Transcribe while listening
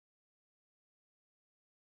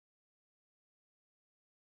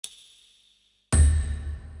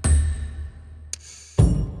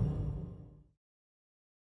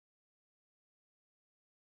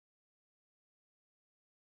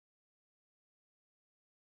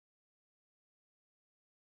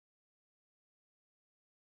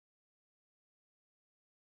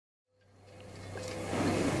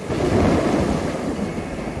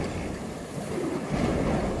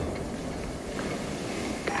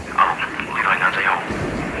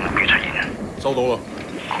收到啦。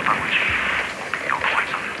講翻回住，有個開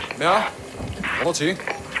心。咩啊？攞多錢？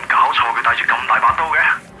搞錯，佢帶住咁大把刀嘅。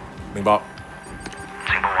明白。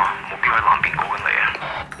情報話目標喺南邊過緊嚟啊。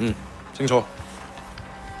嗯，清楚。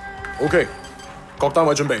OK， 各單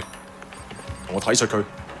位準備，同我睇實佢。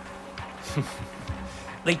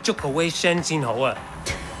你捉個 Wei Shen 先好啊。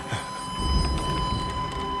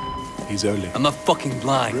He's early. I'm not fucking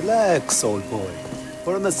blind. Relax, old boy.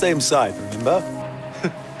 We're on the same side, remember?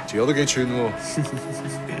 條友都幾串喎。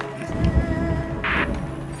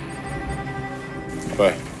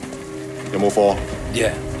喂，有冇貨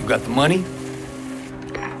Yeah, you got the money?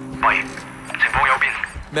 喂，情況有變。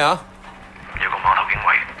咩啊？有個碼頭警衛，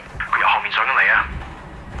佢由後面上緊嚟啊！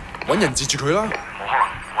揾人截住佢啦！冇可能，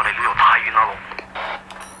我哋呢度太遠啦，路。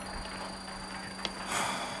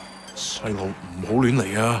細路唔好亂嚟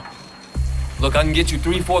啊！ Look, I can get you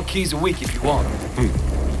 3-4 keys a week if you want.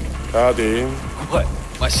 睇下點？ What?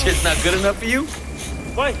 My shit's not good enough for you?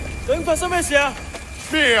 喂，究竟發生咩事啊？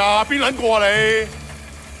咩啊？邊撚個啊你？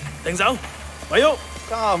停手，咪喐！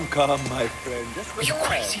 Come, my friend. Just Are you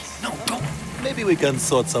crazy? No, don't. Maybe we can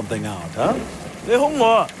sort something out, huh? 你兇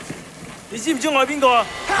我啊！你知唔知我係邊個啊？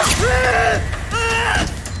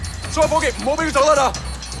所有伙計唔好俾佢走得啦！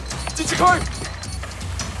截住佢！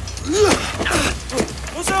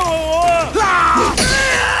好傷害我啊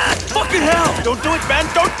 ！Fucking hell! Don't do it, man!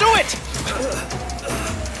 Don't do it!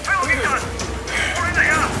 喺後面人，過嚟嚟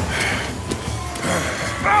啊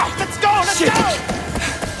Let's go! Let's go!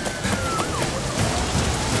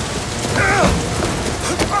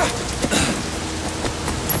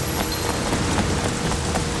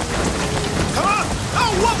 Come on!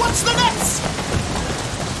 Oh, what's the next?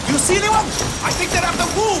 You see anyone? I think they're after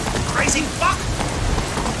Wu, crazy fuck!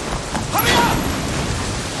 Hurry up!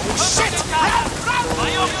 Oh, shit!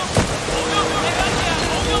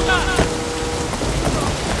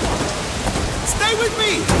 Stay with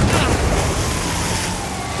me!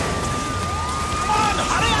 Come on,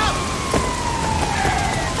 hurry up!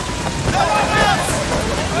 No one else!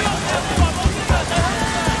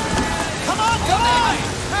 Come on, come on!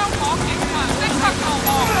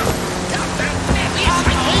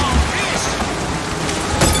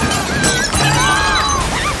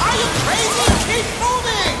 Are you crazy? Keep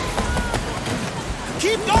moving!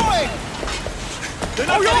 Keep going! They're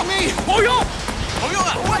not getting me!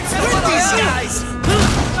 What's with these guys?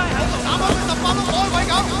 啱啱佢10分都開位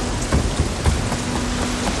咁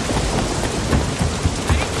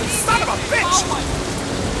Son of a bitch!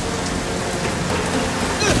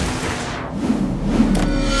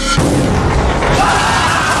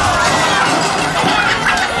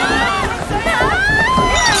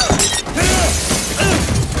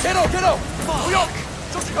 Get out！ 唔好喐！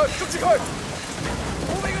捉住佢！捉住佢！唔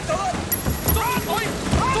好俾佢走啦！捉住佢！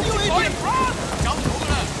捉住佢！走唔到㗎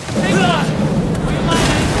啦！我要拉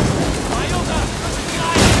你！咪喐㗎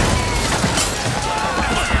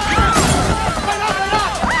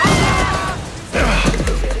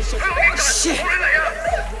！Shit！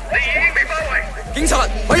 你已經被包圍。警察，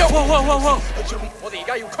咪喐！我哋而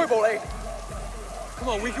家要拘捕你。Come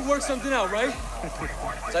on, we can work something out, right?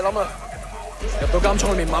 唔使諗啦，入到監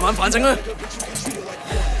倉裏面慢慢反省啦。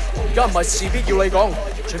而家唔係事必要你講，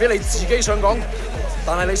除非你自己想講。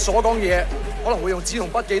但係你所講嘅嘢可能會用紙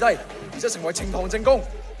同筆記低，而且成為呈堂證供。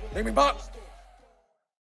你明白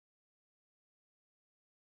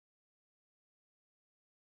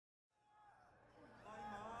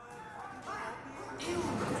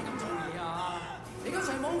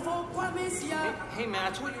？Hey man,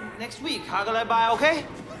 I told you next week. 下個禮拜 OK?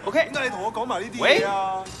 OK? 點解你同我講埋呢啲嘢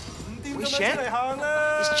啊？唔掂咁樣出嚟行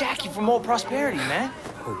啦 It's Jackie from Old Prosperity, man.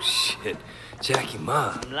 Oh shit. Jackie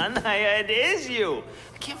Ma. Lanaya, it is you.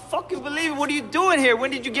 I can't fucking believe it. What are you doing here?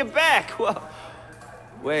 When did you get back? Well,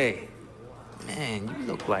 wait. Man, you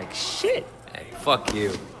look like shit. Hey, fuck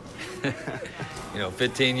you.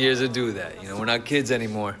 15 years to do that. We're not kids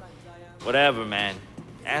anymore. Whatever, man.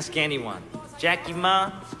 Ask anyone. Jackie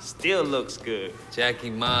Ma still looks good.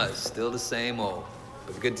 Jackie Ma is still the same old,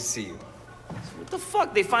 but good to see you. What the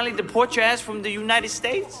fuck? They finally deport your ass from the United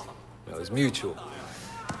States? It was mutual.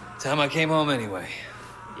 Time I came home anyway.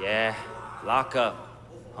 Yeah, lock up.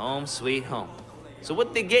 Home sweet home. So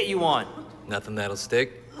what'd they get you on? Nothing that'll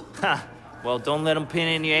stick. Ha! Well, don't let them pin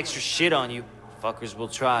any extra shit on you. Fuckers will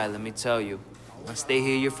try, let me tell you. Once they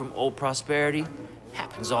hear you're from Old Prosperity,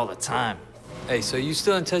 happens all the time. Hey, so you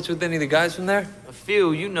still in touch with any of the guys from there? A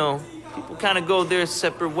few, you know. People kind of go their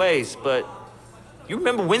separate ways, but... You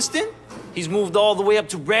remember Winston? He's moved all the way up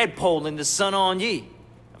to Redpole in the Sun On Yee.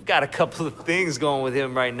 I've got a couple of things going with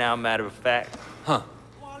him right now, matter of fact. Huh.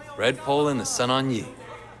 Redpole and the Sun On Yee.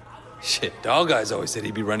 Shit, Dog Eyes always said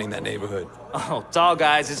he'd be running that neighborhood. Oh, Dog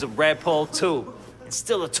Eyes is a red pole too. And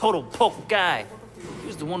still a total poke guy. He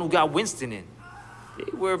was the one who got Winston in.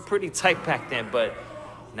 They were pretty tight back then, but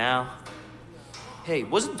now... Hey,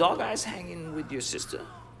 wasn't Dog Eyes hanging with your sister?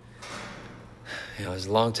 Yeah, it was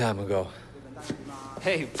a long time ago.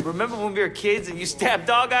 Hey, remember when we were kids and you stabbed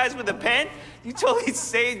Dog Eyes with a pen? You totally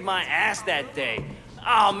saved my ass that day.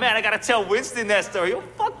 Oh man, I gotta tell Winston that story. He'll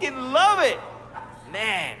fucking love it.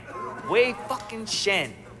 Man, Wei fucking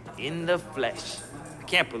Shen in the flesh. I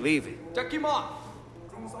can't believe it.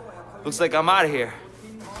 Looks like I'm out of here.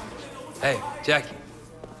 Hey, Jackie.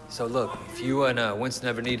 So look, if you and Winston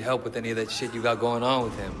ever need help with any of that shit you got going on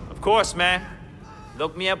with him... Of course, man.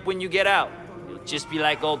 Look me up when you get out. It'll just be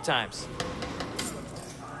like old times.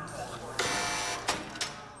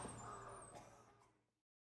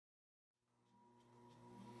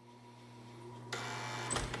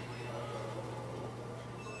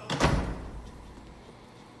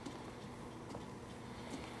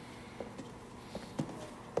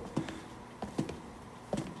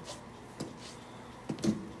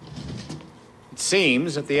 It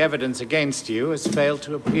seems that the evidence against you has failed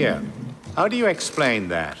to appear. How do you explain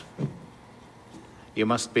that? You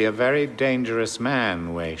must be a very dangerous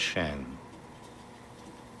man, Wei Shen.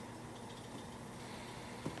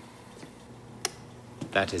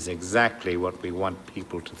 That is exactly what we want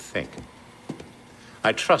people to think.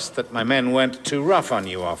 I trust that my men weren't too rough on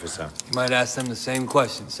you, officer. You might ask them the same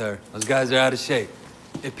question, sir. Those guys are out of shape.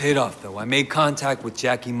 It paid off, though. I made contact with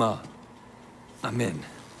Jackie Ma. I'm in.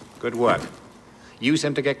 Good work. Use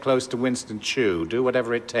him to get close to Winston Chu. Do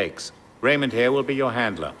whatever it takes. Raymond here will be your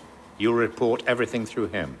handler. You'll report everything through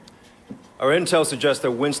him. Our intel suggests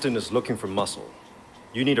that Winston is looking for muscle.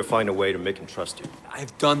 You need to find a way to make him trust you.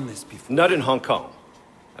 I've done this before. Not in Hong Kong.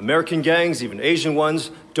 American gangs, even Asian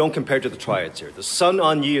ones, don't compare to the triads here. The Sun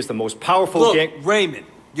On Yi is the most powerful gang... Look, Raymond.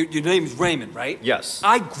 Your name's Raymond, right? Yes.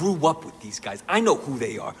 I grew up with these guys. I know who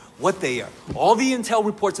they are, what they are. All the intel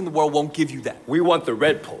reports in the world won't give you that. We want the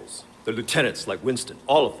Red Poles, the lieutenants like Winston,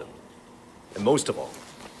 all of them. And most of all,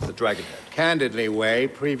 the Dragonhead. Candidly, Wei,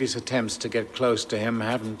 previous attempts to get close to him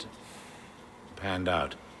haven't panned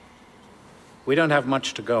out. We don't have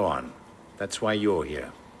much to go on. That's why you're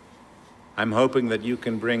here. I'm hoping that you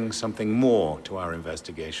can bring something more to our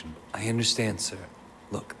investigation. I understand, sir.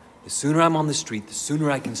 Look, the sooner I'm on the street, the sooner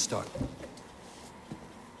I can start.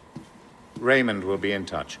 Raymond will be in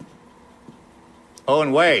touch. Oh,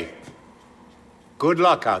 and Wei, good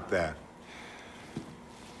luck out there.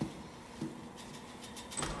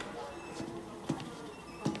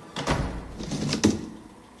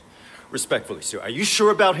 Respectfully, sir, are you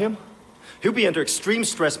sure about him? He'll be under extreme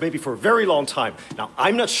stress maybe for a very long time. Now,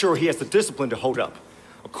 I'm not sure he has the discipline to hold up.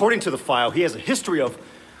 According to the file, he has a history of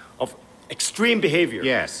extreme behavior.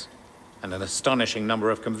 Yes, and an astonishing number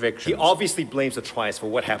of convictions. He obviously blames the triads for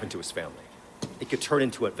what happened to his family. It could turn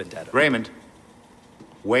into a vendetta. Raymond,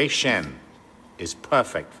 Wei Shen is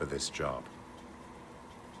perfect for this job.